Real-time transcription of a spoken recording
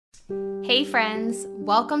Hey friends,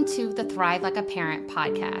 welcome to the Thrive Like a Parent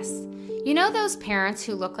podcast. You know those parents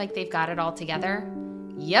who look like they've got it all together?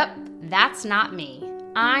 Yep, that's not me.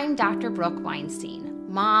 I'm Dr. Brooke Weinstein,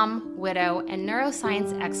 mom, widow, and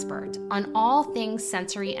neuroscience expert on all things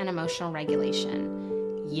sensory and emotional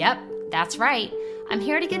regulation. Yep, that's right. I'm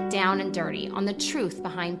here to get down and dirty on the truth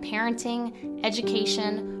behind parenting,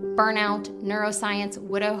 education, burnout, neuroscience,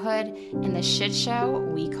 widowhood, and the shit show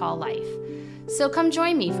we call life. So come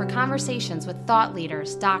join me for conversations with thought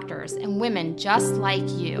leaders, doctors, and women just like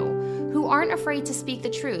you who aren't afraid to speak the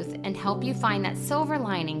truth and help you find that silver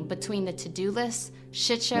lining between the to-do lists,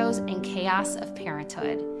 shit shows, and chaos of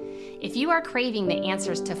parenthood. If you are craving the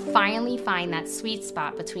answers to finally find that sweet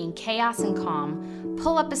spot between chaos and calm,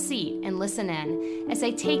 pull up a seat and listen in as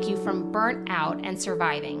I take you from burnt out and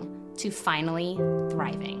surviving to finally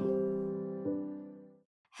thriving.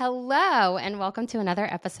 Hello, and welcome to another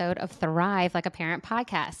episode of Thrive Like a Parent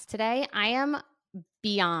podcast. Today, I am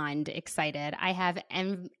beyond excited. I have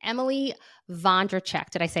Emily Vondracek.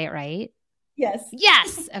 Did I say it right? Yes.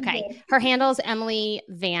 Yes. Okay. Her handle is Emily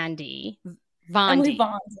Vandy. Emily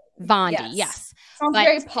Vondy. Yes. Sounds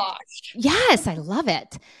very posh. Yes, I love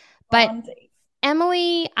it. But Vondy.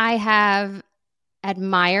 Emily, I have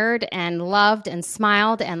admired and loved and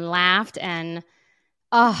smiled and laughed and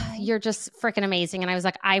you're just freaking amazing. And I was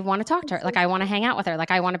like, I want to talk to her. Like, I want to hang out with her.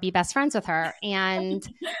 Like, I want to be best friends with her. And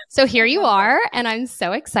so here you are. And I'm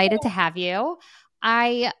so excited to have you.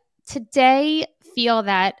 I today feel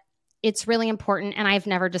that it's really important. And I've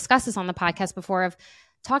never discussed this on the podcast before, of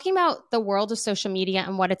talking about the world of social media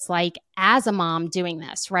and what it's like as a mom doing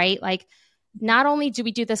this, right? Like, not only do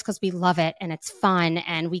we do this because we love it and it's fun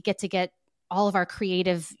and we get to get all of our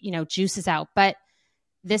creative, juices out, but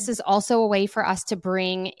this is also a way for us to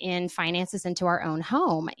bring in finances into our own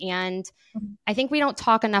home. And I think we don't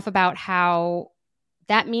talk enough about how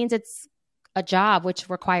that means it's a job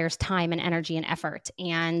which requires time and energy and effort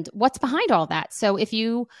and what's behind all that. So if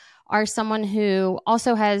you are someone who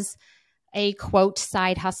also has a quote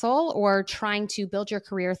side hustle or trying to build your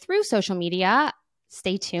career through social media,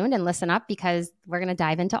 stay tuned and listen up because we're going to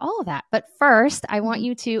dive into all of that. But first, I want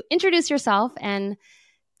you to introduce yourself and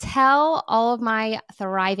tell all of my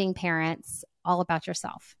thriving parents all about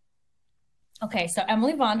yourself. Okay, so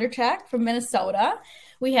Emily Vondracek from Minnesota.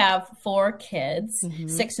 We have 4 kids,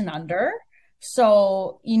 6 and under.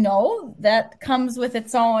 So, that comes with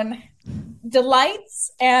its own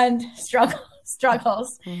delights and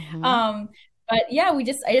struggles. But yeah, I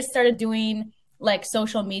just started doing like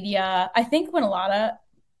social media. I think when a lot of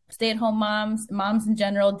stay-at-home moms in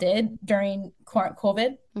general did during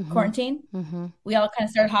COVID quarantine, we all kind of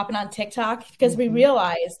started hopping on TikTok because we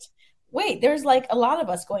realized, wait, there's like a lot of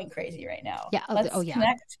us going crazy right now. Yeah. Let's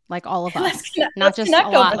connect. Like all of us, not just a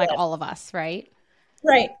lot, like all of us, right?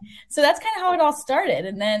 Right. So that's kind of how it all started.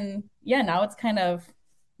 And then, now it's kind of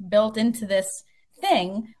built into this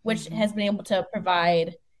thing, which has been able to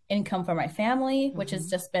provide income for my family, which has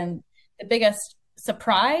just been the biggest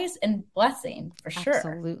surprise and blessing for sure.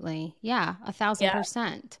 Absolutely. Yeah.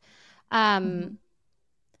 1,000%.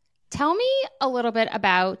 Tell me a little bit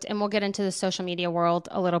about, and we'll get into the social media world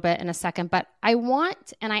a little bit in a second, but I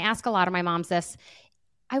ask a lot of my moms this,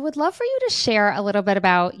 I would love for you to share a little bit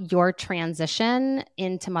about your transition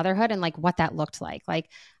into motherhood and like what that looked like. Like,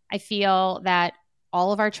 I feel that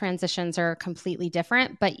all of our transitions are completely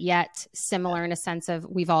different, but yet similar in a sense of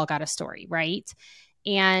we've all got a story, right?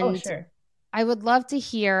 And sure. I would love to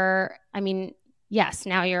hear, yes,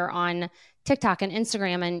 now you're on TikTok and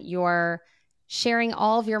Instagram and you're sharing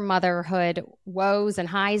all of your motherhood woes and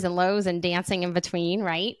highs and lows and dancing in between,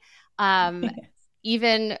 right?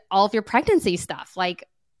 Even all of your pregnancy stuff, like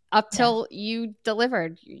up till you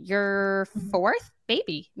delivered your 4th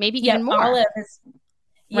baby, maybe even more. Olive is,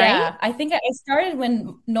 right? I think I started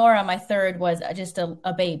when Nora, my 3rd, was just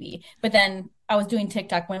a baby, but then I was doing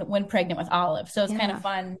TikTok when pregnant with Olive. So it's kind of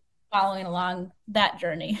fun following along that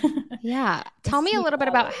journey. Yeah. Tell me a little bit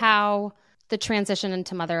about how the transition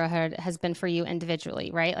into motherhood has been for you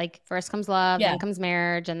individually, right? Like, first comes love, then comes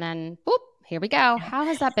marriage, and then boop, here we go. How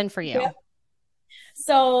has that been for you? Yeah.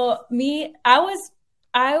 So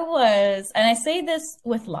I was, and I say this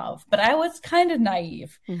with love, but I was kind of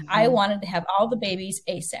naive. I wanted to have all the babies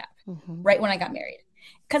ASAP, right when I got married,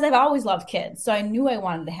 because I've always loved kids. So I knew I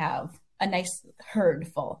wanted to have a nice herd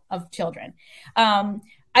full of children.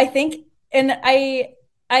 I think, and I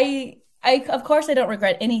of course I don't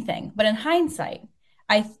regret anything, but in hindsight,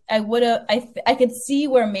 I could see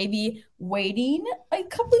where maybe waiting a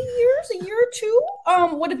couple of years, a year or two,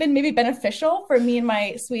 would have been maybe beneficial for me and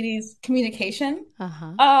my sweetie's communication.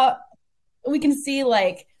 We can see,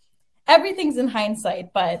 like, everything's in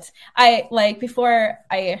hindsight, but I like before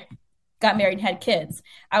I got married and had kids,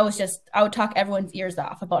 I would talk everyone's ears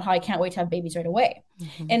off about how I can't wait to have babies right away.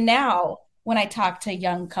 Mm-hmm. And now when I talk to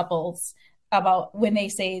young couples about when they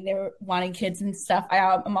say they're wanting kids and stuff,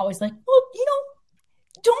 I'm always like, well,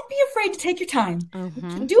 don't be afraid to take your time.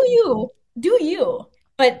 Mm-hmm. Do you,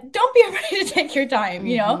 but don't be afraid to take your time,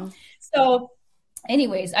 mm-hmm. So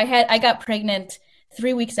anyways, I got pregnant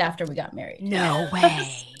 3 weeks after we got married. No way.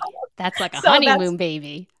 That's like a honeymoon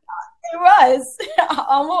baby. It was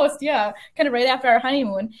almost, yeah, kind of right after our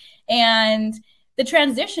honeymoon. And the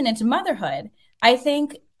transition into motherhood, I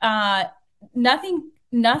think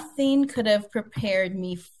nothing could have prepared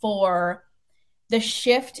me for the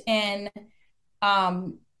shift in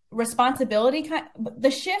responsibility,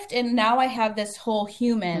 the shift in now I have this whole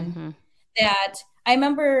human mm-hmm. that I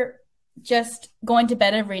remember just going to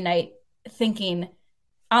bed every night thinking,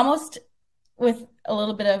 almost with a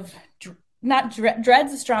little bit of not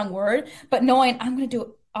dread's a strong word, but knowing I'm going to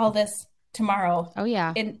do all this tomorrow. Oh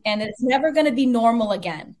yeah. And it's never going to be normal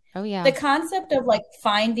again. Oh yeah. The concept of like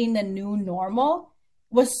finding the new normal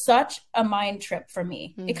was such a mind trip for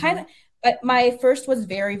me. Mm-hmm. It kind of, but my first was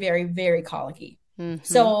very, very, very colicky. Mm-hmm.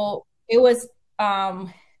 So it was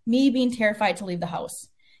me being terrified to leave the house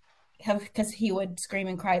because he would scream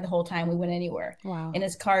and cry the whole time we went anywhere. Wow. In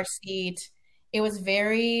his car seat. It was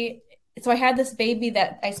so I had this baby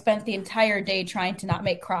that I spent the entire day trying to not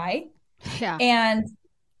make cry. Yeah. And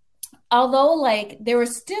although like there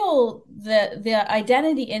was still the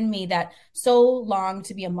identity in me that so longed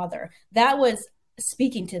to be a mother, that was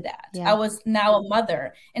speaking to that. Yeah. I was now a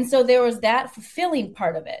mother. And so there was that fulfilling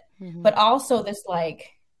part of it, mm-hmm. but also this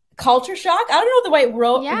like culture shock. I don't know the right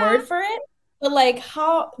word for it, but like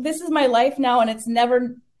how this is my life now. And it's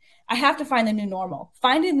never, I have to find the new normal.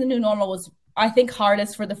 Finding the new normal was, I think,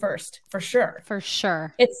 hardest for the first, for sure. For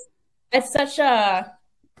sure. It's such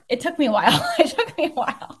it took me a while.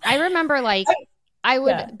 I remember like I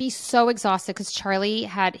would be so exhausted because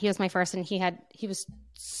Charlie he was my first and he was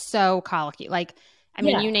so colicky. Like, I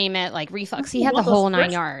mean, you name it, like reflux. He had the whole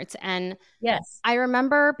 9 yards. And yes, I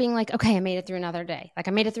remember being like, okay, I made it through another day. Like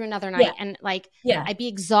I made it through another night. And like, I'd be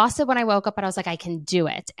exhausted when I woke up, but I was like, I can do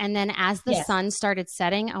it. And then as the sun started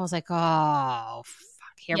setting, I was like, oh,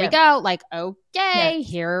 here we go. Like, okay,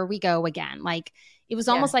 here we go again. Like, it was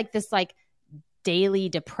almost like this, like, daily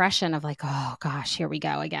depression of like, oh gosh, here we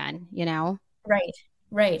go again,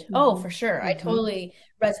 Right. Mm-hmm. Oh, for sure. Mm-hmm. I totally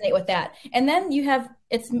resonate with that. And then you have,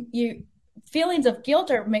 feelings of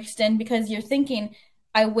guilt are mixed in because you're thinking,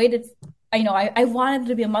 I waited, I wanted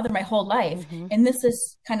to be a mother my whole life. Mm-hmm. And this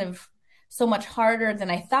is kind of so much harder than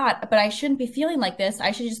I thought, but I shouldn't be feeling like this.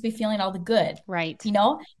 I should just be feeling all the good. Right.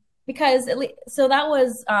 Because so that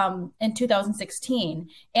was in 2016,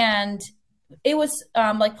 and it was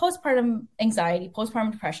like postpartum anxiety,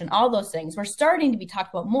 postpartum depression, all those things were starting to be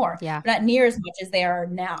talked about more, but not near as much as they are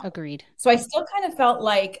now. Agreed. So I still kind of felt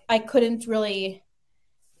like I couldn't really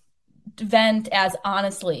vent as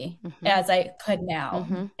honestly mm-hmm. as I could now,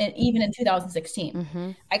 mm-hmm. and even in 2016,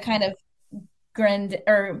 mm-hmm. I kind of grinned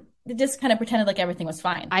or just kind of pretended like everything was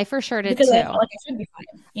fine. I for sure did too. I felt like I should be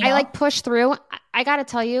fine. I like pushed through. I got to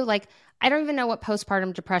tell you, like, I don't even know what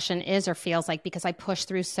postpartum depression is or feels like because I pushed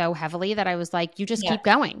through so heavily that I was like, you just keep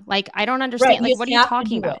going. Like, I don't understand. Like, what are you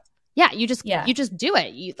talking about? Yeah. You just do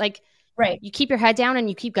it. You like, you keep your head down and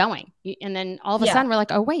you keep going. And then all of a sudden we're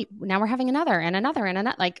like, oh wait, now we're having another and another and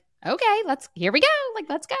another. Like, okay, here we go. Like,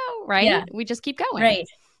 let's go. Right. Yeah. We just keep going. Right.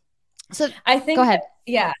 So I think, go ahead.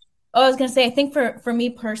 I was going to say, I think for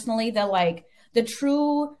me personally, the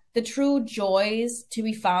true joys to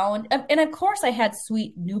be found. And of course I had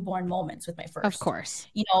sweet newborn moments with my first, of course,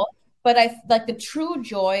 but I like the true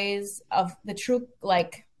joys of the true,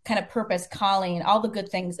 like, kind of purpose, calling, all the good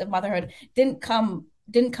things of motherhood didn't come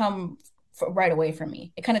right away for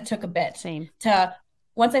me. It kind of took a bit to,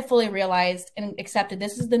 once I fully realized and accepted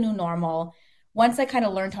this is the new normal. Once I kind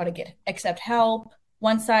of learned how to accept help,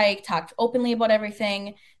 once I talked openly about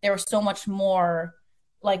everything, there was so much more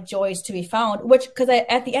like joys to be found, which, because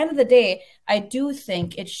at the end of the day, I do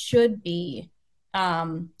think it should be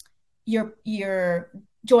you're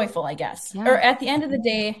joyful, I guess. Or at the end of the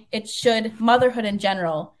day, motherhood in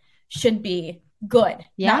general should be good,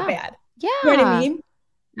 not bad. Yeah. You know what I mean?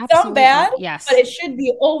 Absolutely. Some bad, yes, but it should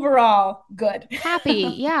be overall good.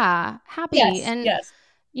 Happy. Happy. Yes.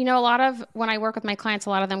 A lot of when I work with my clients, a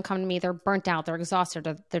lot of them come to me, they're burnt out, they're exhausted,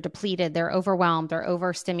 they're depleted, they're overwhelmed, they're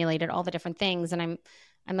overstimulated, all the different things. And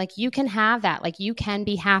I'm like, you can have that. Like, you can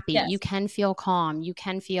be happy. Yes. You can feel calm. You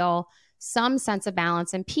can feel some sense of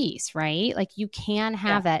balance and peace, right? Like, you can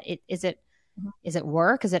have that. Is it Is it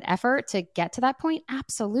work? Is it effort to get to that point?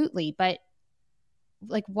 Absolutely. But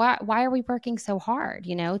like, why are we working so hard,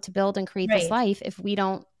 to build and create this Right. life if we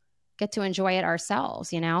don't get to enjoy it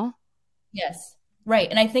ourselves, Yes. Right.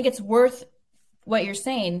 And I think it's worth what you're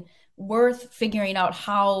saying, worth figuring out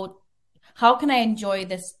how can I enjoy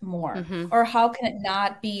this more, or how can it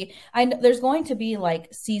not be? There's going to be like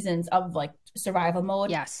seasons of like survival mode.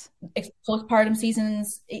 Yes. Postpartum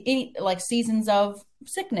seasons, like seasons of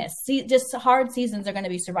sickness, just hard seasons are going to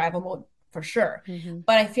be survival mode for sure.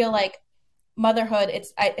 But I feel like motherhood,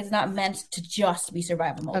 it's not meant to just be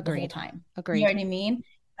survival mode the whole time. Agreed. You know what I mean?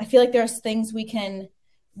 I feel like there's things we can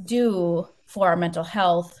do for our mental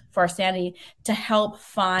health, for our sanity, to help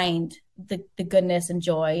find the goodness and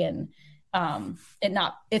joy, and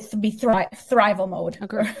it's to be thrival mode.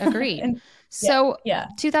 Agreed. And, so yeah.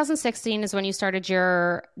 2016 is when you started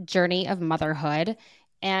your journey of motherhood.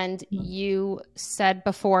 And you said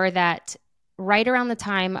before that right around the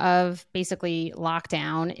time of basically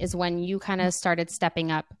lockdown is when you kind of started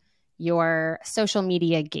stepping up your social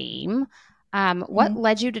media game. What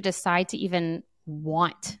led you to decide to even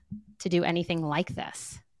want to do anything like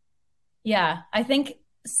this? Yeah, I think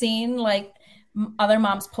seeing like other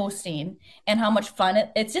moms posting and how much fun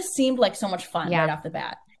it just seemed like so much fun right off the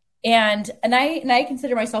bat. And I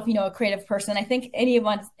consider myself, a creative person. I think any of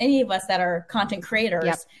us that are content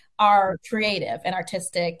creators are creative and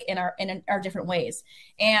artistic in our different ways.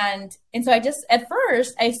 And so at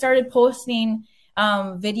first I started posting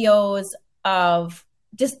videos of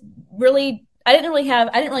just really, I didn't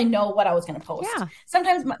really know what I was going to post. Yeah.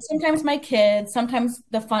 Sometimes my kids, sometimes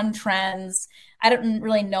the fun trends. I didn't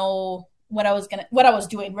really know what I was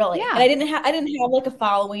doing really. Yeah. And I didn't have like a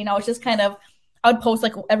following. I was just I would post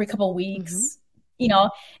like every couple of weeks,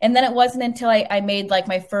 and then it wasn't until I made like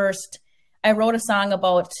I wrote a song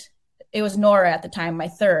about, it was Nora at the time, my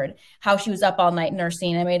third, how she was up all night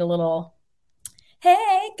nursing. I made a little,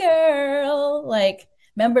 hey girl, like,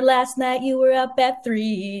 remember last night you were up at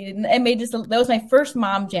 3, and I made that was my first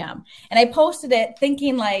mom jam. And I posted it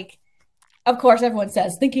thinking like, of course everyone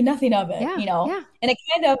says, thinking nothing of it, Yeah. And it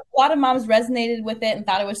a lot of moms resonated with it and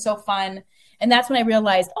thought it was so fun. And that's when I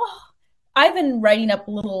realized, I've been writing up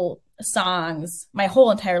little songs my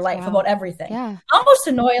whole entire life about everything. Yeah. Almost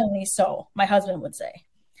annoyingly so, my husband would say.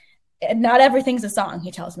 And not everything's a song, he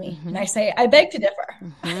tells me. And I say, I beg to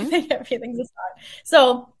differ. I think everything's a song.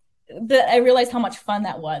 So I realized how much fun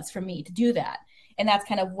that was for me to do that. And that's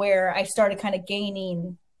kind of where I started kind of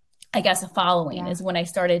gaining, I guess, a following, is when I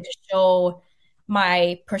started to show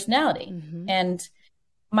my personality and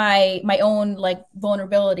my own like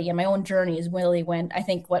vulnerability and my own journey is really when I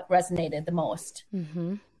think what resonated the most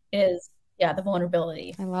is the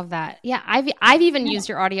vulnerability. I love that. Yeah. I've even used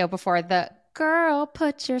your audio before. The girl,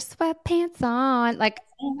 put your sweatpants on, like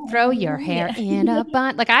throw your hair in a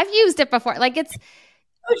bun. Like I've used it before. Like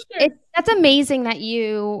that's amazing that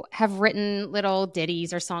you have written little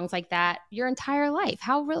ditties or songs like that your entire life.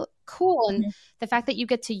 How really cool. And the fact that you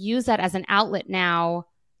get to use that as an outlet now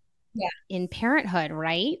in parenthood,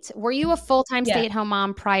 right? Were you a full-time stay-at-home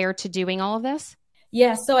mom prior to doing all of this?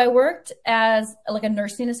 Yeah. So I worked as like a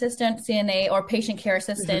nursing assistant, CNA, or patient care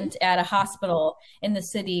assistant at a hospital in the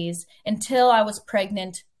cities until I was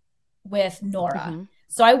pregnant with Nora.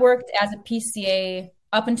 So I worked as a PCA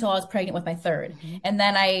up until I was pregnant with my third. And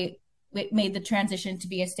then I made the transition to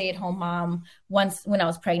be a stay-at-home mom when I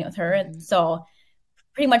was pregnant with her. And so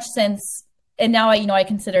pretty much since, and now I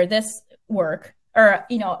consider this work, or,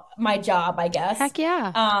 my job, I guess. Heck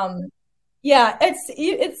yeah. Yeah,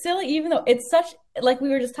 it's silly, even though it's such, like we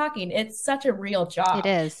were just talking, it's such a real job. It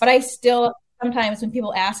is. But I still, sometimes when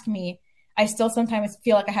people ask me, I still sometimes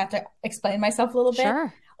feel like I have to explain myself a little bit.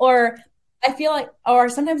 Sure. Or I feel like, or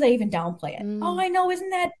sometimes I even downplay it. Oh, I know, isn't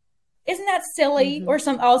that silly? Or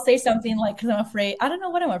I'll say something like, because I'm afraid, I don't know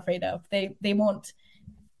what I'm afraid of. They won't.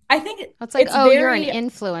 I think it's like, you're an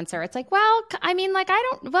influencer. It's like, well, I mean, like, I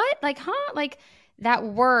don't, what? Like, huh? Like that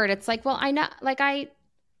word, it's like, well, I know, like, I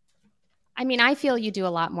mean, I feel you do a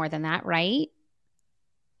lot more than that, right?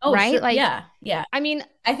 Oh, right? Sure. Like, yeah. I mean,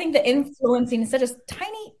 I think the influencing is such a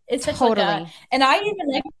tiny, it's such totally. Like and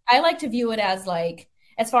I like to view it as like,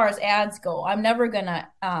 as far as ads go, I'm never going to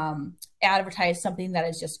advertise something that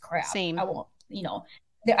is just crap. Same. I won't,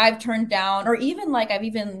 I've turned down, or even like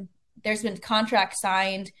there's been contract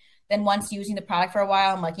signed. Then once using the product for a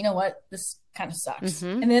while, I'm like, you know what, this kind of sucks.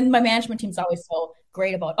 And then my management team's always so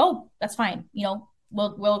great about, oh, that's fine.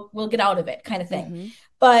 We'll get out of it, kind of thing.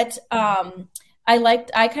 But I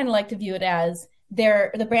kind of like to view it as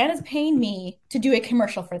the brand is paying me to do a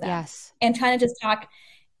commercial for them. Yes. And trying to just talk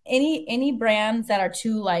any brands that are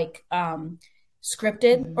too like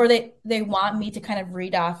scripted, or they want me to kind of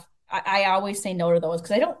read off. I always say no to those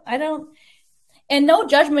because I don't, and no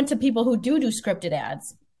judgment to people who do scripted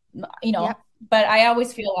ads, Yep. but I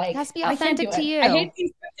always feel like It has to be I can't do authentic to it. you. I hate being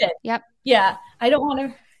scripted. Yep. Yeah. I don't want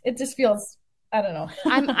to, it just feels, I don't know.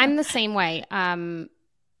 I'm the same way.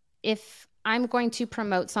 If I'm going to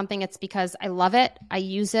promote something, it's because I love it, I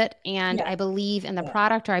use it, and I believe in the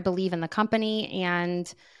product, or I believe in the company,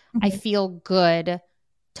 and I feel good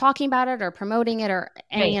talking about it or promoting it, or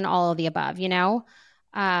any and all of the above,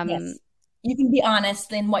 Yes. You can be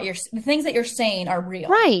honest in the things that you're saying are real.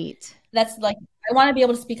 Right. That's like, I want to be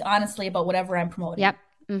able to speak honestly about whatever I'm promoting. Yep.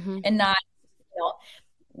 And not,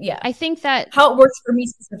 I think that how it works for me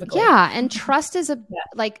specifically. Yeah. And trust is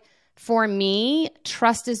like, for me,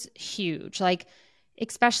 trust is huge. Like,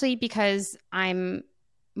 especially because I'm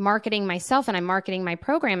marketing myself and I'm marketing my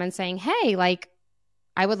program and saying, hey, like,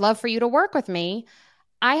 I would love for you to work with me.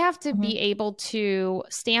 I have to be able to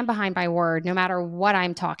stand behind my word no matter what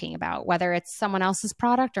I'm talking about, whether it's someone else's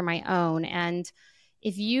product or my own. And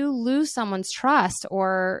if you lose someone's trust,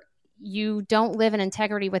 or you don't live in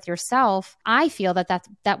integrity with yourself, I feel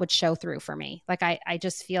that would show through for me. Like, I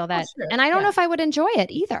just feel that, and I don't know if I would enjoy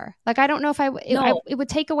it either. Like, I don't know if it would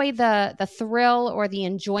take away the thrill or the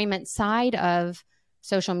enjoyment side of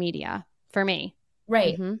social media for me.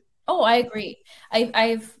 Right. Oh, I agree.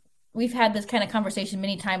 We've had this kind of conversation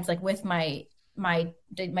many times, like with my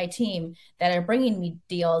team that are bringing me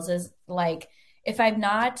deals, is like, if I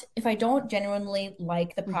don't genuinely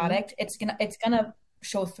like the product, it's gonna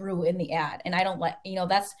show through in the ad. And I don't like,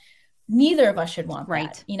 that's, neither of us should want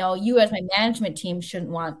that. You as my management team shouldn't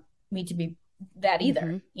want me to be that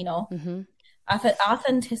either.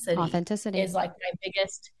 Authenticity is like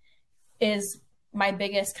my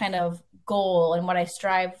biggest kind of goal, and what I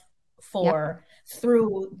strive for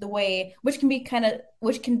through the way, which can be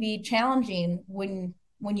challenging when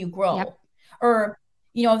you grow, or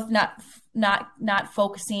not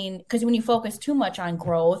focusing, because when you focus too much on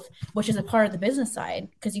growth, which is a part of the business side,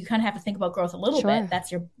 because you kind of have to think about growth a little bit,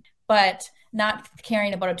 but not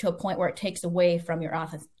caring about it to a point where it takes away from your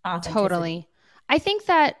authenticity. Totally. I think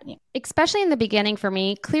that, especially in the beginning for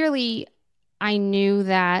me, clearly I knew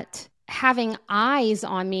that having eyes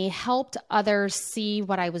on me helped others see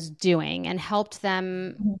what I was doing and helped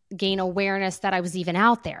them gain awareness that I was even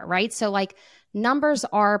out there, right? So like, numbers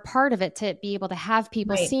are part of it, to be able to have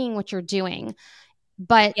people seeing what you're doing.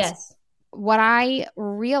 But what I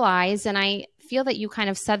realized, and I feel that you kind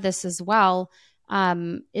of said this as well,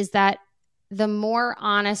 is that the more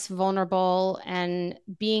honest, vulnerable, and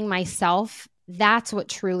being myself, that's what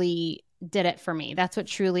truly did it for me. That's what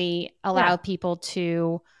truly allowed people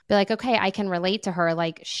to be like, okay, I can relate to her.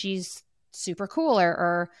 Like, she's super cool,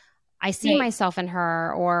 or I see myself in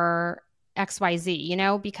her, or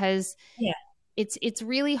XYZ, because it's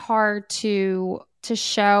really hard to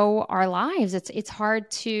show our lives. It's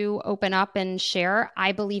hard to open up and share.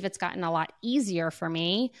 I believe it's gotten a lot easier for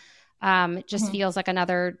me. It just feels like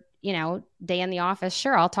another, day in the office.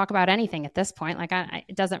 Sure, I'll talk about anything at this point. Like,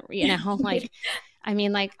 it doesn't, like, I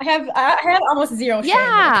mean, like, I have almost zero shame.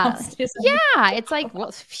 It's like,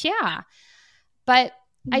 well, but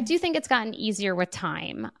I do think it's gotten easier with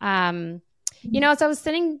time. As I was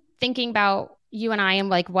thinking about you and I, and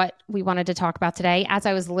like what we wanted to talk about today, as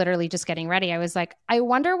I was literally just getting ready, I was like, I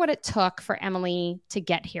wonder what it took for Emily to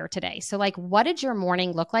get here today. So like, what did your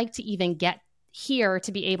morning look like to even get here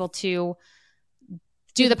to be able to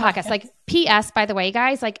do the podcast? Like, PS, by the way,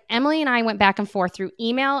 guys, like, Emily and I went back and forth through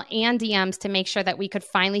email and DMs to make sure that we could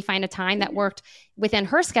finally find a time that worked within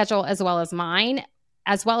her schedule as well as mine,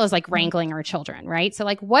 as well as like wrangling our children. Right. So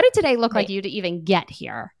like, what did today look like you to even get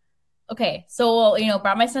here? Okay. So,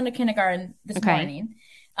 brought my son to kindergarten this morning.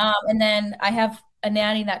 And then I have a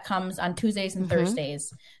nanny that comes on Tuesdays and Thursdays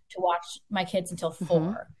to watch my kids until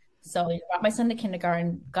 4. So I brought my son to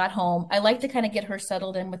kindergarten, got home. I like to kind of get her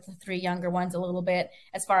settled in with the 3 younger ones a little bit,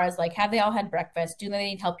 as far as like, have they all had breakfast? Do they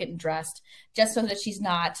need help getting dressed? Just so that she's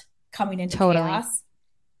not coming into chaos.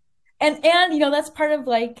 And that's part of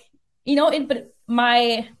like, but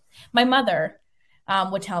my mother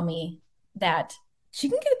would tell me that she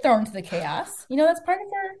can get thrown into the chaos. That's part of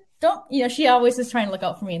her. She always is trying to look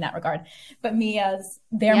out for me in that regard. But me as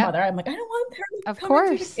their mother, I'm like, I don't want her to come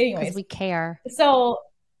course, because we care. So,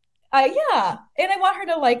 and I want her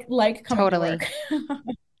to like coming to work.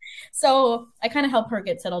 So I kind of help her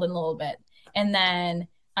get settled in a little bit. And then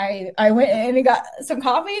I went and I got some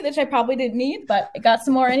coffee, which I probably didn't need, but I got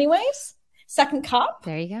some more anyways. Second cup.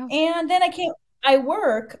 There you go. And then I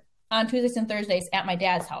work on Tuesdays and Thursdays at my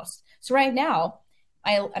dad's house. So right now,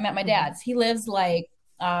 I'm at my dad's. He lives like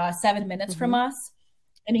 7 minutes from us.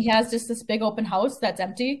 and he has just this big open house that's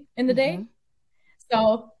empty in the day.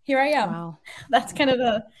 So here I am. Wow. That's kind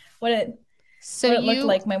of what it looked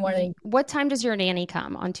like my morning. What time does your nanny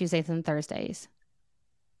come on Tuesdays and Thursdays?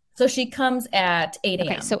 So she comes at 8 a.m.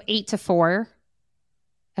 Okay, so 8 to 4.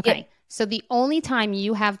 Okay. Yep. So the only time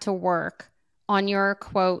you have to work on your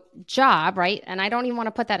quote job, right? And I don't even want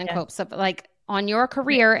to put that in quotes, but like on your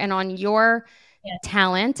career and on your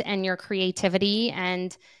talent and your creativity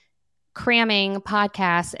and cramming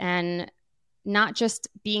podcasts and not just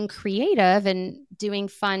being creative and doing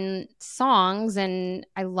fun songs. And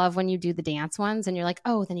I love when you do the dance ones and you're like,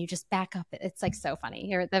 oh, then you just back up. It's like so funny.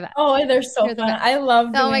 You're the best. Oh, they're so fun. I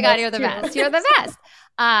love doing Oh my God, you're the best. You're the best.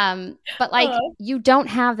 But like you don't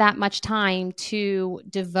have that much time to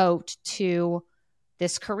devote to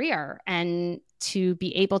this career and to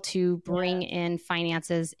be able to bring in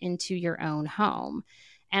finances into your own home.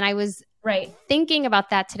 And I was thinking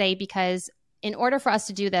about that today because in order for us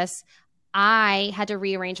to do this, I had to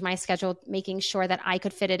rearrange my schedule, making sure that I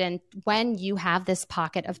could fit it in when you have this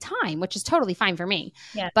pocket of time, which is totally fine for me.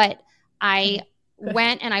 Yeah. But I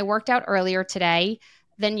went and I worked out earlier today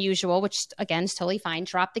than usual, which again is totally fine.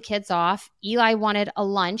 Dropped the kids off. Eli wanted a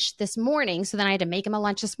lunch this morning. So then I had to make him a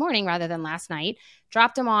lunch this morning rather than last night.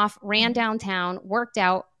 Dropped him off, ran downtown, worked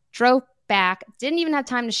out, drove back, didn't even have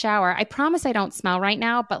time to shower. I promise I don't smell right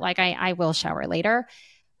now, but like I will shower later.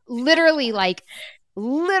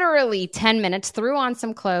 Literally 10 minutes, threw on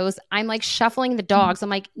some clothes. I'm like shuffling the dogs. I'm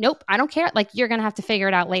like, nope, I don't care. Like, you're going to have to figure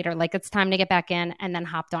it out later. Like, it's time to get back in, and then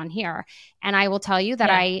hopped on here. And I will tell you that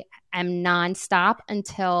I am nonstop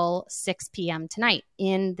until 6 p.m. tonight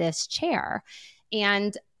in this chair.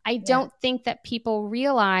 And I don't think that people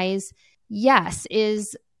realize,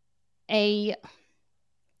 is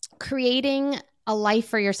creating a life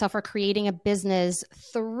for yourself or creating a business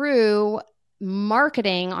through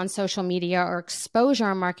marketing on social media or exposure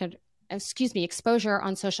on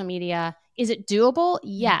social media. Is it doable?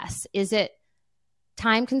 Yes. Is it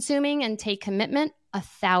time consuming and take commitment?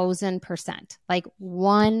 1,000%, like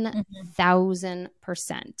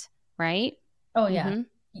 1,000%. Right? Oh yeah.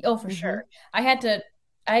 Oh, for sure.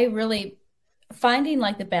 I really finding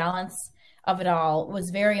like the balance of it all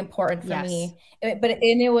was very important for me. But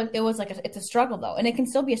it was like, it's a struggle though. And it can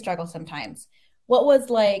still be a struggle sometimes. What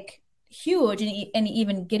was like huge and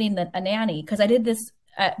even getting a nanny, because I did this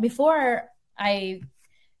before I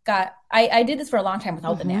did this for a long time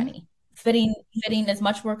without the nanny, fitting as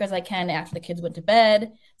much work as I can after the kids went to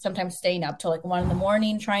bed, sometimes staying up till like 1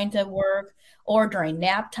 a.m. trying to work, or during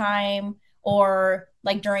nap time, or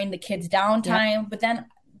like during the kids downtime. But then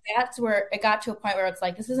that's where it got to a point where it's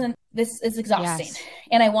like, this is exhausting.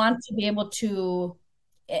 And I want to be able to,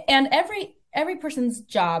 and every person's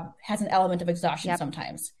job has an element of exhaustion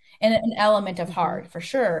sometimes. And an element of hard, for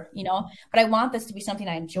sure, but I want this to be something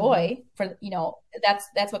I enjoy for,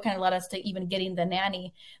 that's what kind of led us to even getting the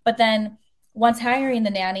nanny. But then once hiring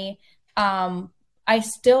the nanny, I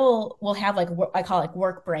still will have like, I call it like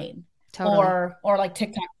work brain, or like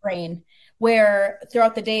TikTok brain, where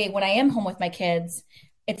throughout the day when I am home with my kids,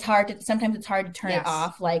 sometimes it's hard to turn it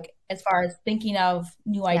off. Like as far as thinking of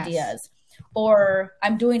new ideas, or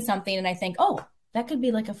I'm doing something and I think, oh, that could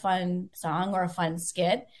be like a fun song or a fun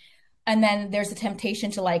skit. And then there's a temptation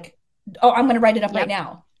to like, oh, I'm going to write it up right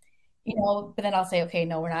now, but then I'll say, okay,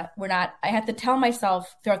 no, we're not. I have to tell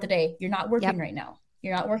myself throughout the day, you're not working right now.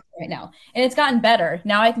 You're not working right now. And it's gotten better.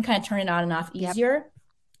 Now I can kind of turn it on and off easier.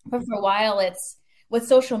 But for a while, it's with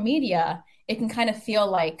social media, it can kind of feel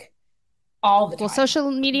like all the time. Well,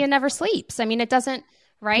 social media never sleeps. I mean, it doesn't,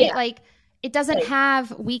 right? Yeah. Like, it doesn't have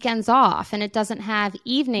weekends off, and it doesn't have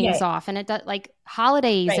evenings off, and it does like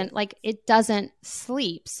holidays and like it doesn't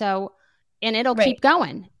sleep. So, and it'll keep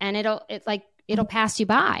going, and it'll pass you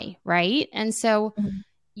by. Right. And so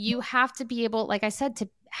you have to be able, like I said, to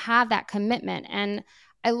have that commitment. And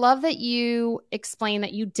I love that you explained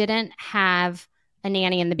that you didn't have a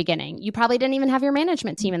nanny in the beginning. You probably didn't even have your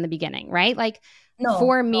management team in the beginning, right? Like,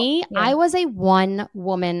 for me, I was a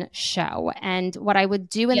one-woman show. And what I would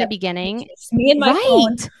do in the beginning, me and my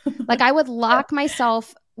phone. Like I would lock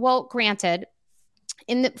myself. Well, granted,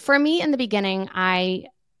 for me in the beginning,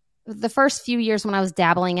 the first few years when I was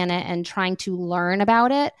dabbling in it and trying to learn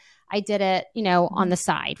about it, I did it, on the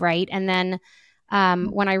side, right? And then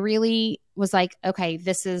when I really was like, okay,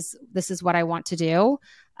 this is what I want to do.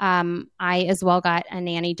 I as well got a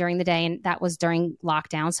nanny during the day, and that was during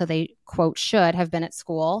lockdown. So they quote should have been at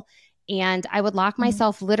school. And I would lock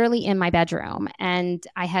myself literally in my bedroom, and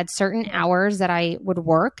I had certain hours that I would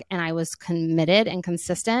work, and I was committed and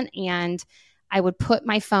consistent. And I would put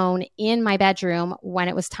my phone in my bedroom when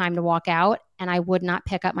it was time to walk out, and I would not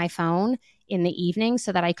pick up my phone in the evening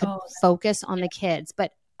so that I could focus on the kids.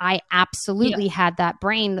 But I absolutely had that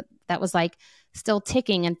brain that was like still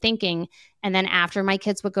ticking and thinking. And then after my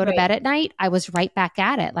kids would go to bed at night, I was right back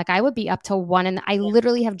at it. Like I would be up till 1, and I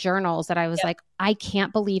literally have journals that I was like, I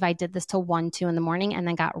can't believe I did this till 1, 2 in the morning, and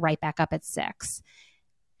then got right back up at 6.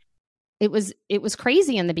 It was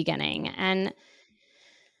crazy in the beginning. And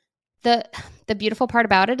the beautiful part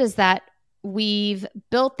about it is that we've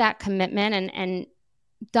built that commitment and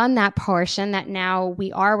done that portion, that now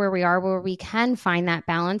we are where we can find that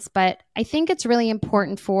balance. But I think it's really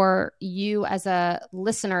important for you as a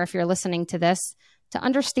listener, if you're listening to this, to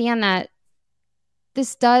understand that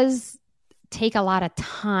this does take a lot of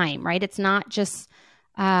time, right? It's not just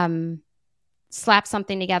slap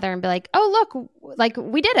something together and be like, oh, look, like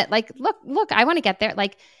we did it. Like, look, I want to get there.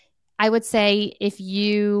 Like I would say if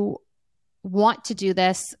you want to do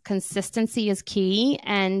this, consistency is key.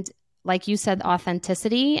 And like you said,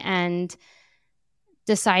 authenticity and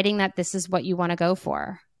deciding that this is what you want to go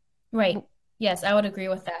for. Right. Yes, I would agree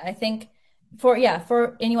with that. I think for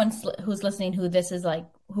anyone who's listening, who this is like,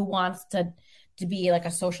 who wants to be like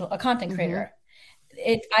a content creator,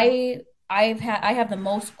 I have the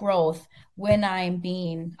most growth when I'm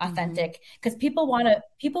being authentic, because people want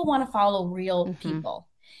to follow real people.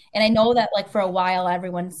 And I know that like for a while,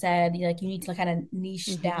 everyone said like, you need to kind of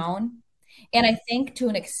niche down. And I think to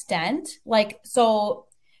an extent, like, so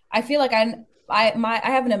I feel like I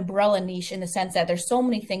have an umbrella niche in the sense that there's so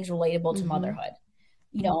many things relatable to motherhood,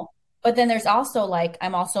 you know, but then there's also like,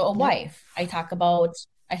 I'm also a wife. I talk about,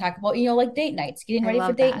 you know, like date nights, getting ready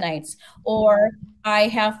for date nights, or I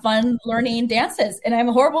have fun learning dances, and I'm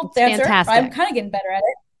a horrible dancer. Fantastic. I'm kind of getting better at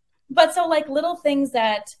it. But so like little things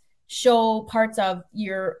that show parts of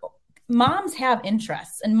your moms have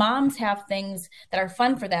interests, and moms have things that are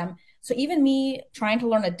fun for them. So even me trying to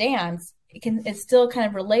learn a dance, it's still kind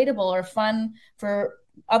of relatable or fun for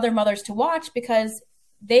other mothers to watch, because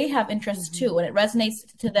they have interests too, and it resonates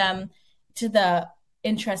to them, to the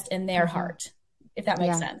interest in their heart, if that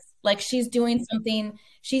makes sense. Like she's doing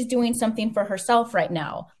something for herself right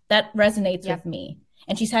now that resonates with me,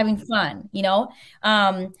 and she's having fun, you know?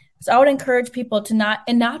 So I would encourage people to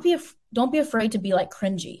don't be afraid to be like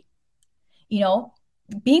cringy, you know?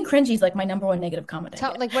 Being cringy is like my number one negative comment.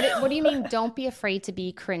 Like what do you mean? Don't be afraid to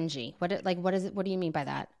be cringy. What is it? What do you mean by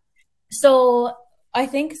that? So I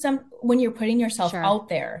think when you're putting yourself out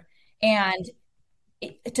there, and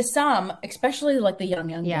to some, especially like the young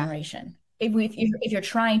generation, if you're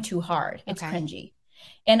trying too hard, it's cringy.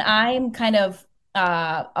 And I'm kind of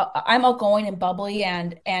I'm outgoing and bubbly,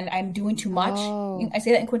 and I'm doing too much. I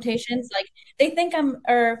say that in quotations. Like they think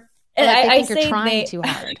I say you're trying too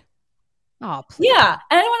hard. Oh, please. Yeah.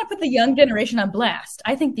 And I don't want to put the young generation on blast.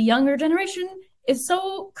 I think the younger generation is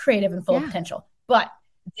so creative and full of potential, but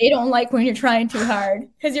they don't like when you're trying too hard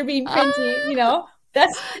because you're being cringy, you know?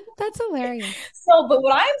 That's hilarious. So, but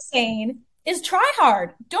what I'm saying is try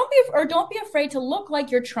hard. Don't be afraid to look like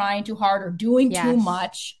you're trying too hard or doing too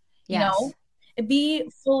much, you know? Be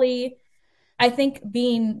fully, I think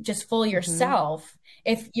being just fully yourself,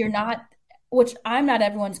 if you're not, which I'm not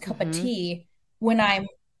everyone's cup of tea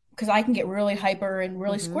because I can get really hyper and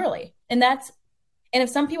really squirrely. And if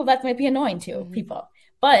some people, that might be annoying to people.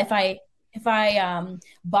 But if I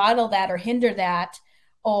bottle that or hinder that,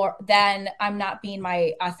 then I'm not being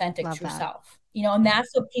my authentic true self, you know, and I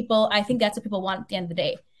think that's what people want at the end of the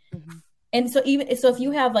day. And so if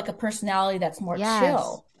you have like a personality that's more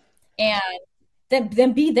chill, and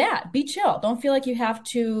then be chill. Don't feel like you have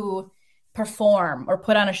to perform or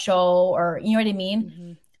put on a show, or, you know what I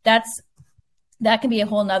mean? That can be a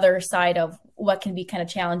whole nother side of what can be kind of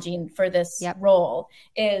challenging for this role,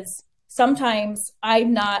 is sometimes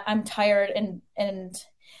I'm tired and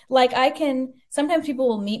like sometimes people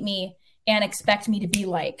will meet me and expect me to be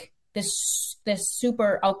like this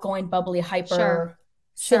super outgoing, bubbly, hyper,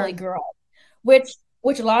 silly girl, which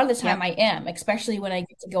a lot of the time I am, especially when I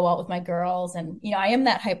get to go out with my girls, and, you know, I am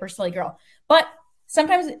that hyper silly girl. But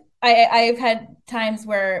sometimes I've had times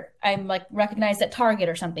where I'm like recognized at Target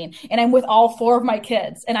or something, and I'm with all 4 of my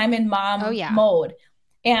kids, and I'm in mom mode,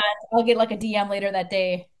 and I'll get like a DM later that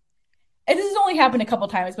day. And this has only happened a couple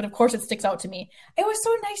times, but of course it sticks out to me. It was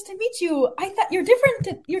so nice to meet you. I thought you're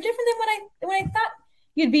different. You're different than when I thought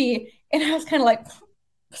you'd be. And I was kind of like,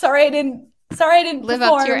 sorry I didn't live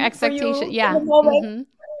up to your expectation. It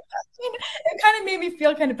kind of made me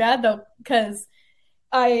feel kind of bad though, because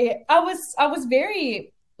I was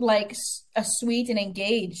very like a sweet and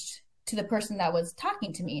engaged to the person that was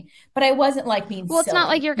talking to me, but I wasn't like being it's not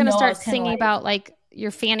like you're going to start singing about like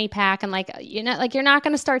your fanny pack and like, like you're not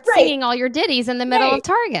going to start Right. singing all your ditties in the middle Right. of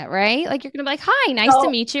Target, right? Like you're going to be like, hi, nice to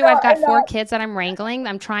meet you. No, I've got I'm 4 not. kids that I'm wrangling.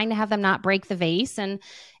 I'm trying to have them not break the vase and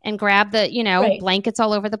grab the, Right. blankets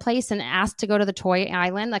all over the place and ask to go to the toy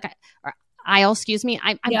island. Like aisle, excuse me.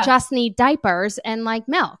 I Yeah. just need diapers and like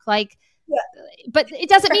milk. Like, Yeah. but it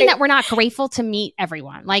doesn't mean Right. that we're not grateful to meet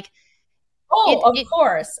everyone. Like, of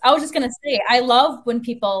course. I was just going to say, I love when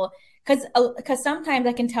people, because sometimes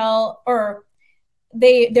I can tell, or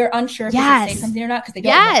they're unsure if they should say something or not because they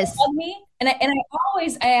don't know of me. And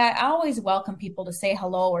I always welcome people to say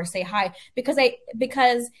hello or say hi because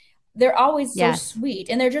they're always so sweet,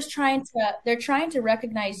 and they're just trying to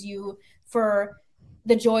recognize you for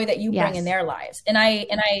the joy that you bring in their lives. And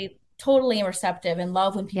I totally am receptive and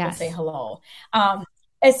love when people say hello.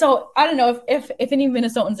 And so I don't know if any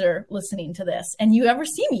Minnesotans are listening to this and you ever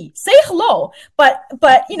see me, say hello. But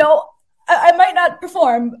I might not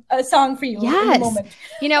perform a song for you in the moment.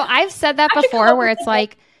 I've said that before where it's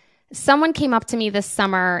like someone came up to me this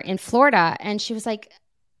summer in Florida and she was like,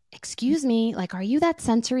 excuse me, like, are you that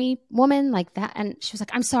sensory woman like that? And she was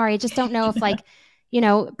like, I'm sorry, I just don't know if like,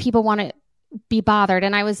 people want to be bothered.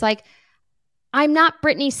 And I was like, I'm not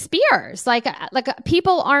Britney Spears. Like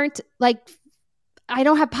people aren't like, I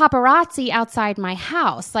don't have paparazzi outside my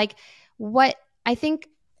house. Like what I think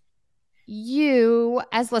you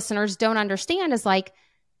as listeners don't understand is like,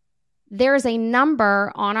 there's a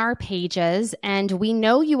number on our pages and we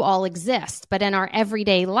know you all exist, but in our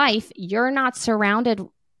everyday life, you're not surrounded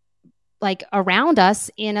like around us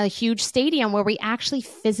in a huge stadium where we actually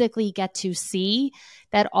physically get to see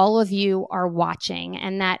that all of you are watching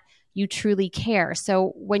and that you truly care.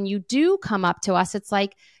 So when you do come up to us, it's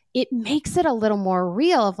like, it makes it a little more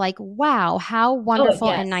real of like, wow, how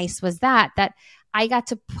wonderful and nice was that I got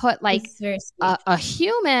to put like a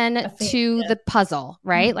human to the puzzle,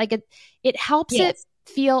 right? Mm-hmm. Like it helps it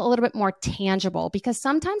feel a little bit more tangible because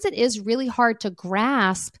sometimes it is really hard to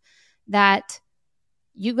grasp that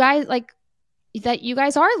you guys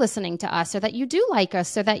are listening to us or that you do like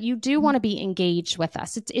us or that you do want to be engaged with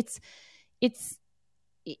us. It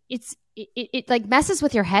like messes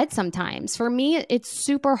with your head sometimes. For me, it's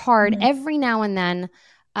super hard. Mm-hmm. Every now and then,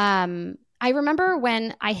 I remember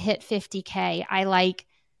when I hit 50K,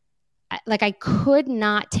 I could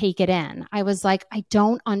not take it in. I was like, I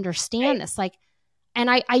don't understand this. Like, and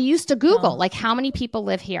I used to Google, like, how many people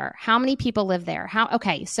live here? How many people live there?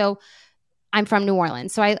 Okay. So I'm from New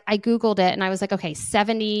Orleans. So I Googled it and I was like, okay,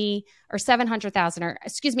 70 or 700,000 or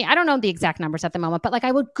excuse me. I don't know the exact numbers at the moment, but like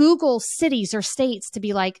I would Google cities or states to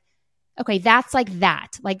be like, okay, that's like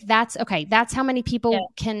that. Like that's okay. That's how many people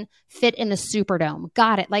can fit in the Superdome.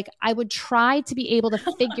 Got it. Like I would try to be able to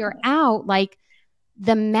figure out like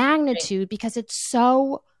the magnitude because it's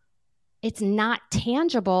not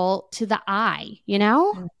tangible to the eye,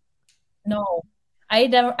 No, I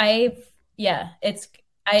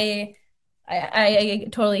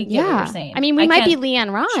totally get what you're saying. I mean, we might be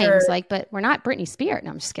LeAnn Rimes, but we're not Britney Spears.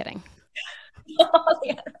 No, I'm just kidding.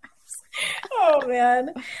 Oh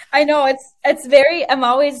man, I know it's very. I'm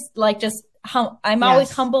always like I'm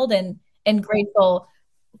always humbled and grateful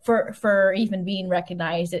for even being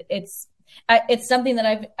recognized. It's something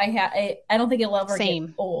that I don't think it'll ever get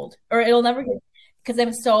old or it'll never get because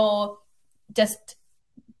I'm so just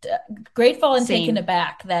grateful and taken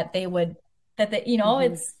aback that they would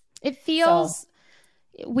mm-hmm. It feels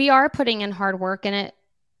we are putting in hard work and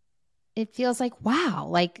it feels like, wow,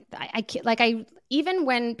 like I even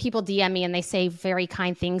when people DM me and they say very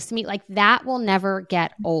kind things to me, like that will never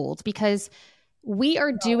get old because we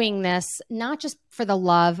are doing this not just for the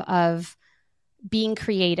love of being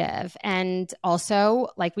creative. And also,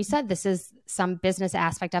 like we said, this is some business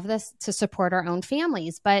aspect of this to support our own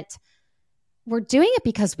families, but we're doing it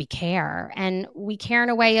because we care and we care in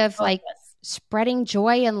a way of spreading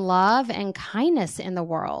joy and love and kindness in the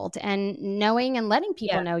world and knowing and letting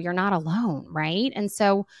people know you're not alone. Right. And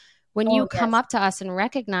so when you come up to us and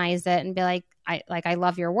recognize it and be like, I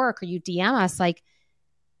love your work or you DM us, like,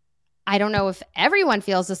 I don't know if everyone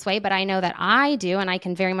feels this way, but I know that I do. And I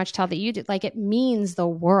can very much tell that you do. Like it means the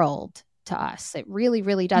world to us. It really,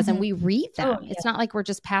 really does. Mm-hmm. And we read them. It's not like we're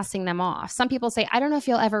just passing them off. Some people say, I don't know if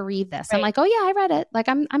you'll ever read this. Right. I'm like, oh yeah, I read it. Like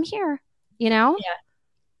I'm here, Yeah.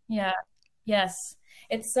 Yeah. Yes.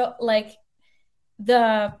 It's so like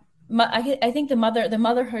I think the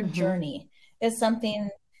motherhood mm-hmm. journey is something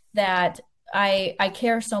that I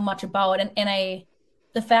care so much about. And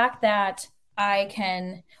the fact that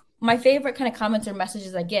my favorite kind of comments or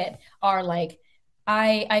messages I get are like,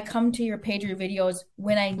 I come to your page or your videos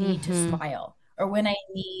when I need mm-hmm. to smile or when I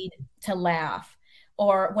need to laugh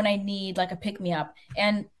or when I need like a pick me up.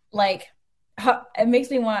 And like, it makes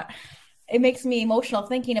me emotional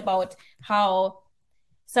thinking about how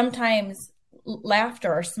sometimes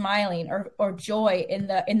laughter or smiling or joy in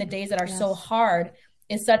the days that are so hard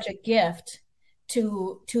is such a gift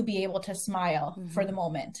to be able to smile for the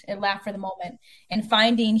moment and laugh for the moment, and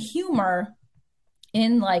finding humor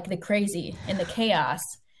in like the crazy and the chaos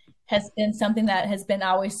has been something that has been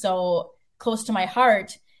always so close to my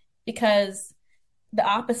heart, because the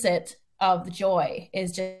opposite of joy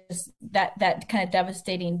is just that kind of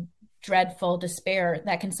devastating, dreadful despair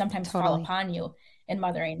that can sometimes fall upon you in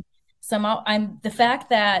mothering. Somehow the fact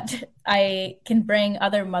that I can bring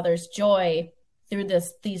other mothers joy through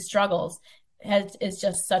these struggles is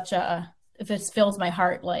just such it fills my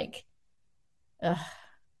heart like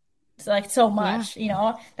it's like so much,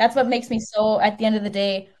 that's what makes me so, at the end of the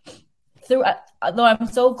day, though I'm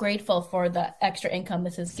so grateful for the extra income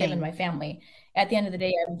this has given my family, at the end of the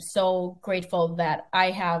day, I'm so grateful that I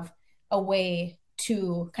have a way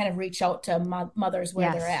to kind of reach out to mothers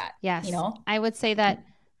where they're at. Yes. I would say that.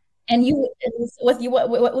 And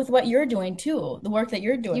with what you're doing too, the work that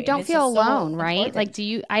you're doing, you don't feel alone, right? Important.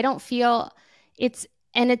 Like, I don't feel it's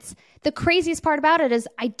the craziest part about it is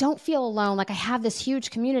I don't feel alone. Like, I have this huge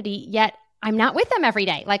community, yet I'm not with them every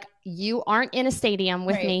day. Like, you aren't in a stadium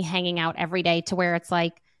with me hanging out every day to where it's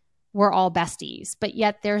like we're all besties, but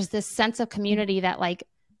yet there's this sense of community that like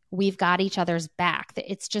we've got each other's back. That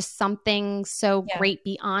it's just something so great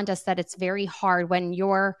beyond us that it's very hard when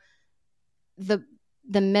you're the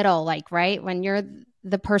middle, like, right? When you're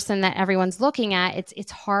the person that everyone's looking at,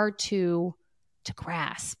 it's hard to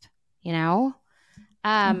grasp,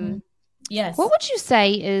 Yes. What would you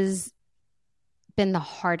say is been the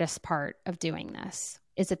hardest part of doing this?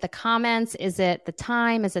 Is it the comments? Is it the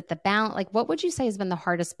time? Is it the balance? Like, what would you say has been the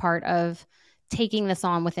hardest part of taking this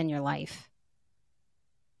on within your life?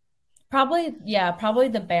 Probably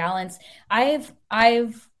the balance. I've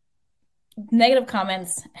negative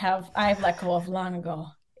comments I've let go of long ago.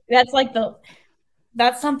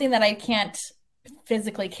 That's something that I can't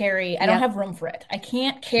physically carry. I don't have room for it. I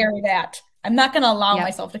can't carry that. I'm not going to allow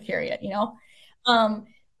myself to carry it,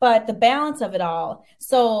 but the balance of it all.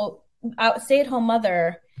 So stay-at-home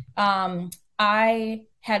mother, I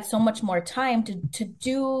had so much more time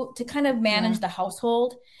to kind of manage the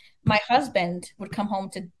household. My husband would come home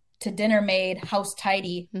to dinner made, house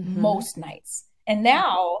tidy most nights. And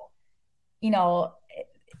now,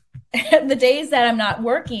 the days that I'm not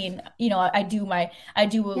working, I do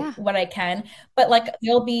what I can, but like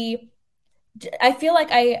I feel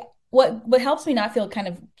like what helps me not feel kind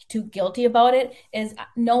of too guilty about it is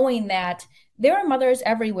knowing that there are mothers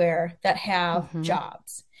everywhere that have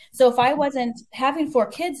jobs. So if I wasn't having 4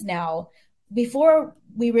 kids now, before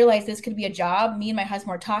we realized this could be a job, me and my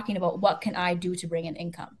husband were talking about what can I do to bring in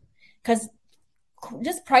income? Because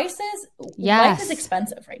just prices, life is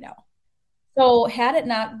expensive right now. So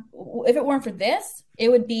if it weren't for this, it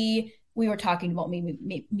would be, we were talking about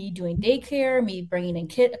me doing daycare, me bringing in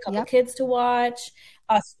a couple kids to watch,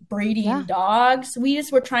 us breeding dogs. We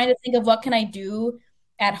just were trying to think of what can I do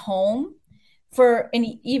at home and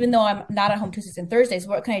even though I'm not at home Tuesdays and Thursdays,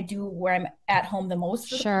 what can I do where I'm at home the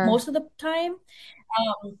most of the time?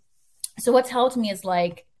 So what's helped me is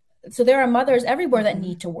so there are mothers everywhere that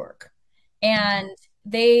need to work, and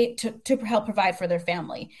they to help provide for their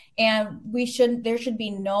family, and there should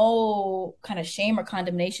be no kind of shame or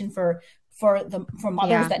condemnation for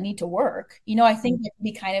mothers that need to work. I think there can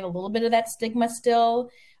be kind of a little bit of that stigma still.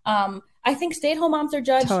 I think stay-at-home moms are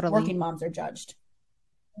judged. Totally. Working moms are judged.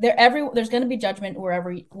 There's going to be judgment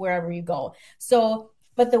wherever you go. So,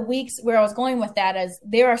 but the weeks where I was going with that is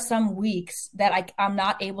there are some weeks that I'm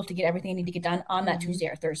not able to get everything I need to get done on that Tuesday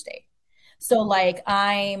or Thursday. So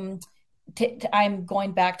I'm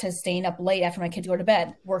going back to staying up late after my kids go to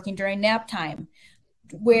bed, working during nap time,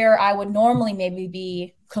 where I would normally maybe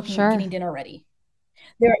be cooking, getting dinner ready.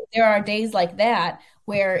 There are days like that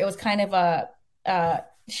where it was kind of a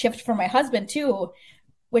shift for my husband too,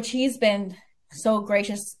 which he's been so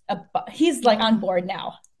gracious about. He's on board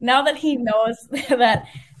now that he knows that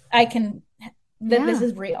this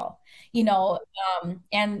is real,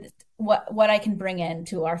 and what I can bring in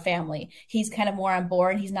to our family. He's kind of more on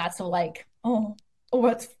board. He's not so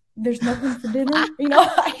there's nothing for dinner.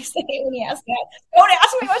 I say when he asks that, don't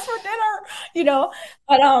ask me what's for dinner,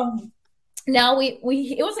 but now it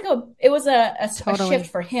was a shift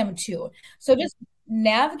for him too. So just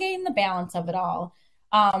navigating the balance of it all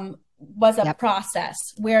was a process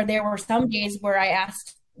where there were some days where I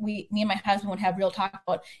asked, me and my husband would have real talk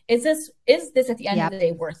about, is this at the end of the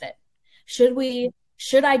day worth it?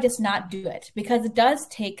 Should I just not do it? Because it does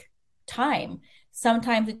take time.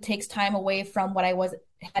 Sometimes it takes time away from what I was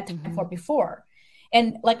had time for before.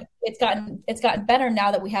 And like it's gotten better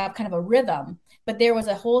now that we have kind of a rhythm. But there was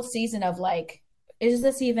a whole season of like, is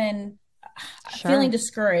this even feeling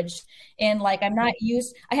discouraged? And like I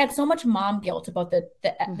had so much mom guilt about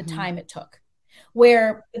the time it took.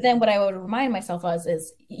 Where then what I would remind myself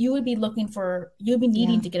is you would be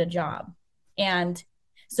needing to get a job. And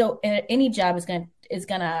so any job is gonna,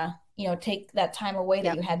 take that time away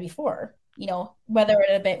that you had before, whether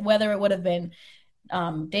it would have been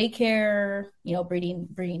daycare,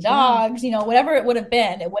 breeding dogs, whatever it would have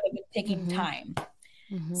been taking time.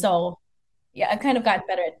 So yeah, I've kind of gotten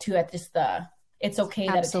better at just it's okay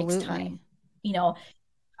that it takes time.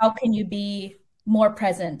 How can you be more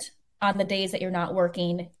present on the days that you're not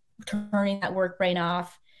working, turning that work brain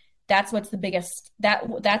off? That's what's the biggest,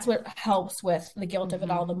 that's what helps with the guilt of it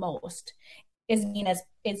all the most, is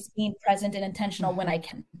being present and intentional when I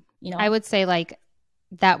can, I would say like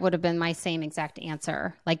that would have been my same exact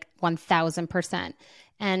answer, like 1000%.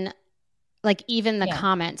 And like even the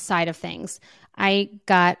comment side of things, I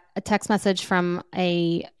got a text message from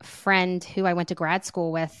a friend who I went to grad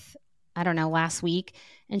school with, I don't know, last week.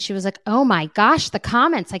 And she was like, oh my gosh, the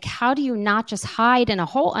comments, like, how do you not just hide in a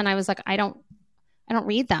hole? And I was like, I don't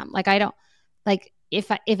read them. Like, I don't, like, if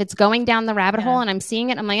it's going down the rabbit hole and I'm seeing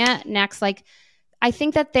it, I'm like, next. Like, I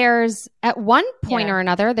think that there's, at one point or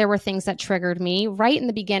another, there were things that triggered me right in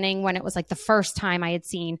the beginning when it was like the first time I had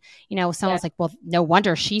seen, someone was like, well, no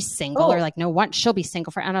wonder she's single, or like, no wonder she'll be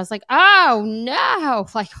single for, and I was like, oh no,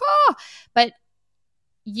 like, but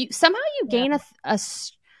somehow you gain a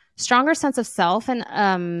stronger sense of self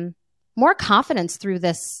and more confidence through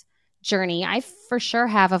this journey. I for sure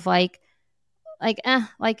have of okay,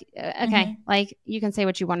 like you can say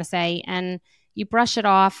what you want to say and you brush it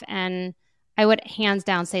off. And I would hands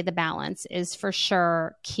down say the balance is for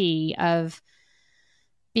sure key of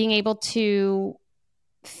being able to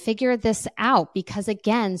figure this out, because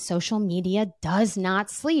again, social media does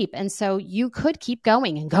not sleep. And so you could keep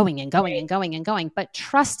going and going and going and going and going, but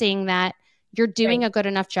trusting that you're doing a good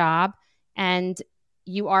enough job and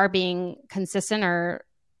you are being consistent, or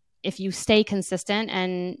if you stay consistent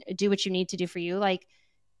and do what you need to do for you, like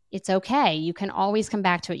it's okay. You can always come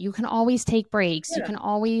back to it. You can always take breaks. You can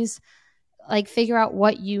always like figure out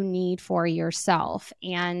what you need for yourself.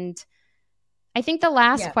 And I think the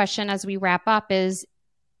last question as we wrap up is,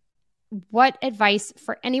 what advice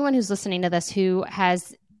for anyone who's listening to this,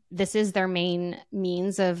 this is their main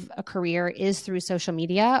means of a career is through social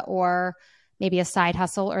media, or maybe a side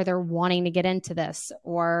hustle, or they're wanting to get into this,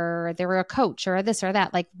 or they're a coach or this or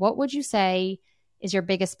that. Like, what would you say is your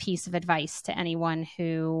biggest piece of advice to anyone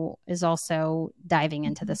who is also diving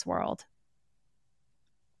into this world?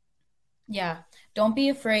 Yeah. Don't be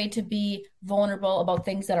afraid to be vulnerable about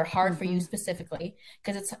things that are hard for you specifically,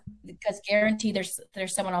 because guaranteed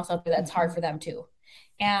there's someone else out there that's hard for them too.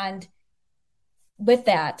 And with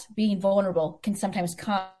that, being vulnerable can sometimes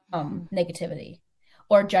come negativity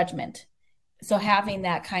or judgment. So having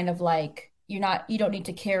that kind of like, you don't need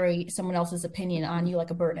to carry someone else's opinion on you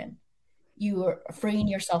like a burden. You are freeing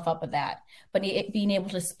yourself up of that, but being able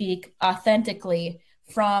to speak authentically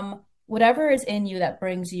from whatever is in you that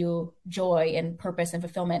brings you joy and purpose and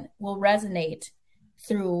fulfillment will resonate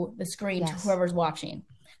through the screen to whoever's watching.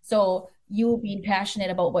 So you being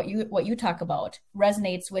passionate about what you talk about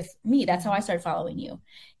resonates with me. That's how I started following you.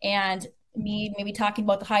 And me maybe talking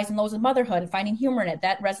about the highs and lows of motherhood and finding humor in it,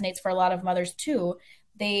 that resonates for a lot of mothers too.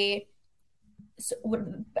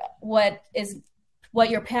 What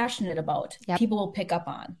you're passionate about, people will pick up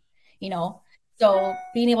on, so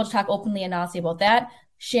being able to talk openly and honestly about that,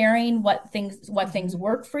 sharing what things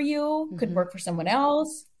work for you could work for someone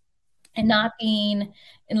else, and not being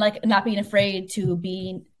afraid to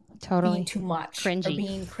being too much, cringy, or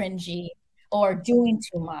being cringy, or doing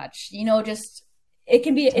too much, just, it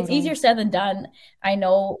can be, it's easier said than done. I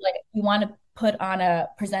know, like, you want to put on a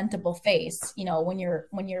presentable face, when you're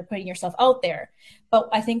putting yourself out there. But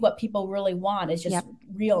I think what people really want is just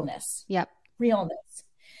realness. Realness.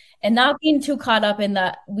 And not being too caught up in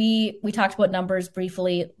we talked about numbers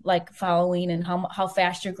briefly, like following and how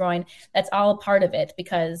fast you're growing. That's all a part of it,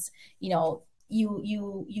 because, you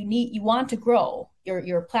want to grow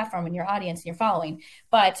your platform and your audience and your following.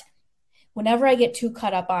 But whenever I get too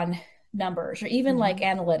caught up on numbers, or even like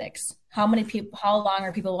analytics, how long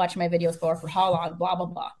are people watching my videos for how long, blah, blah,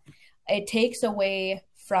 blah. It takes away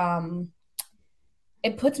from,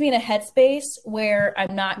 it puts me in a headspace where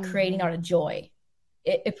I'm not creating out of joy.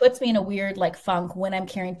 It puts me in a weird like funk when I'm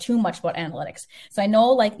caring too much about analytics. So I know,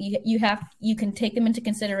 like, you can take them into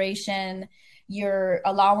consideration. You're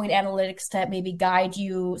allowing analytics to maybe guide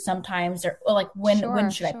you sometimes, or like when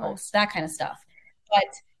should I post, that kind of stuff.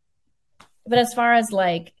 But as far as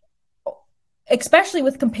like, especially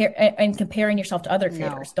with comparing yourself to other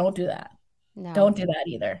creators, don't do that. No. Don't do that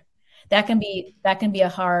either. That can be a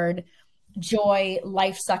hard joy,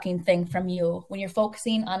 life-sucking thing from you. When you're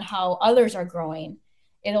focusing on how others are growing,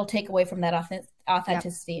 it'll take away from that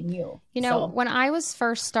authenticity in you. You know, when I was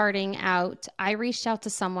first starting out, I reached out to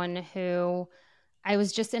someone who I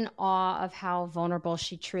was just in awe of how vulnerable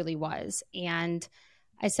she truly was. And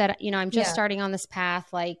I said, you know, I'm just starting on this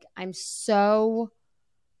path. Like, I'm just so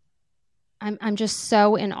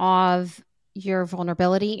in awe of your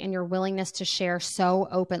vulnerability and your willingness to share so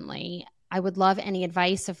openly. I would love any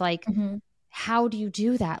advice of like, how do you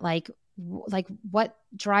do that? Like what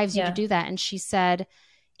drives you to do that? And she said,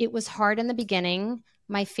 it was hard in the beginning.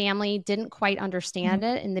 My family didn't quite understand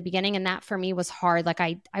it in the beginning. And that for me was hard. Like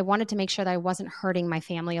I wanted to make sure that I wasn't hurting my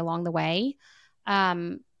family along the way.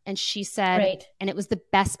 And she said, and it was the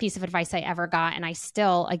best piece of advice I ever got. And I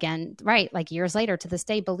still, again, like years later to this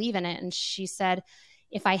day, believe in it. And she said,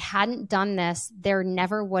 if I hadn't done this, there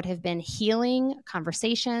never would have been healing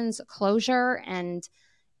conversations, closure, and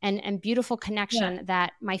beautiful connection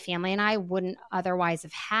that my family and I wouldn't otherwise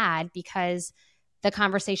have had, because the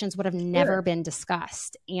conversations would have never been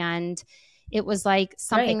discussed. And it was like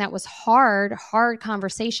something that was hard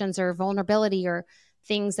conversations or vulnerability or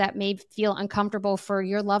things that may feel uncomfortable for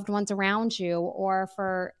your loved ones around you or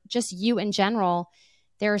for just you in general.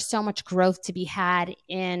 There is so much growth to be had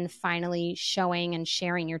in finally showing and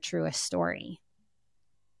sharing your truest story.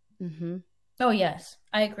 Oh, yes,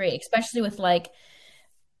 I agree. Especially with like,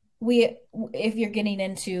 if you're getting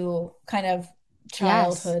into kind of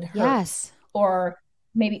childhood hurts or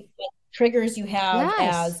maybe triggers you have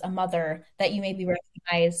as a mother that you maybe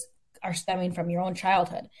recognize are stemming from your own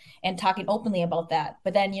childhood, and talking openly about that.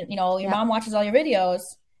 But then, you know, your mom watches all your videos.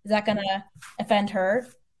 Is that going to offend her?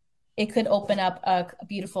 It could open up a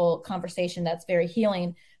beautiful conversation that's very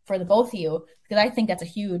healing for the both of you, because I think that's a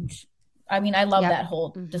huge, I mean, I love that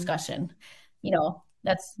whole discussion. You know,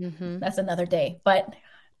 that's another day, but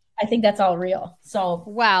I think that's all real. So,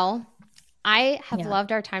 well, I have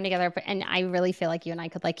loved our time together, and I really feel like you and I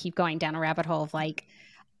could like keep going down a rabbit hole of like,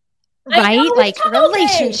 like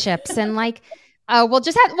relationships and like, we'll have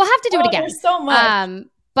to do it again. There's so much.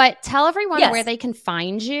 But tell everyone where they can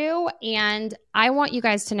find you. And I want you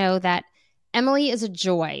guys to know that Emily is a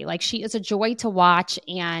joy. Like, she is a joy to watch,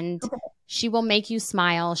 and she will make you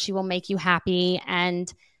smile. She will make you happy.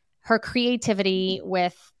 And her creativity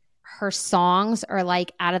with her songs are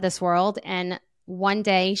like out of this world. And one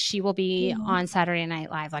day she will be on Saturday Night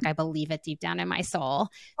Live. Like, I believe it deep down in my soul,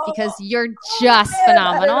 because you're just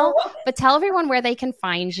phenomenal. But tell everyone where they can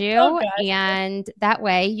find you. And that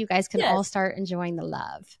way you guys can all start enjoying the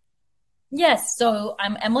love. Yes. So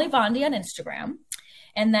I'm Emily Vondi on Instagram,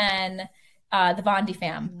 and then the Vondi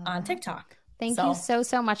Fam on TikTok. Thank you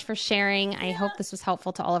so much for sharing. I hope this was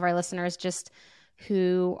helpful to all of our listeners just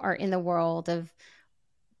who are in the world of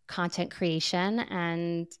content creation,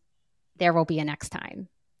 and there will be a next time.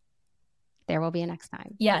 There will be a next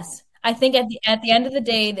time. Yes. I think at the end of the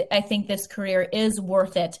day, I think this career is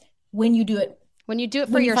worth it when you do it. When you do it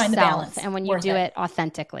for yourself and when you do it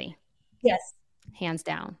authentically. Yes. Hands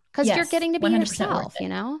down. Because you're getting to be yourself, you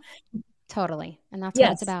know? Totally. And that's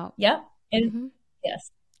what it's about. Yep.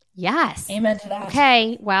 Yes. Yes. Amen to that.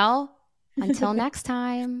 Okay. Well, until next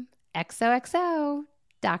time, XOXO,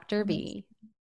 Dr. B.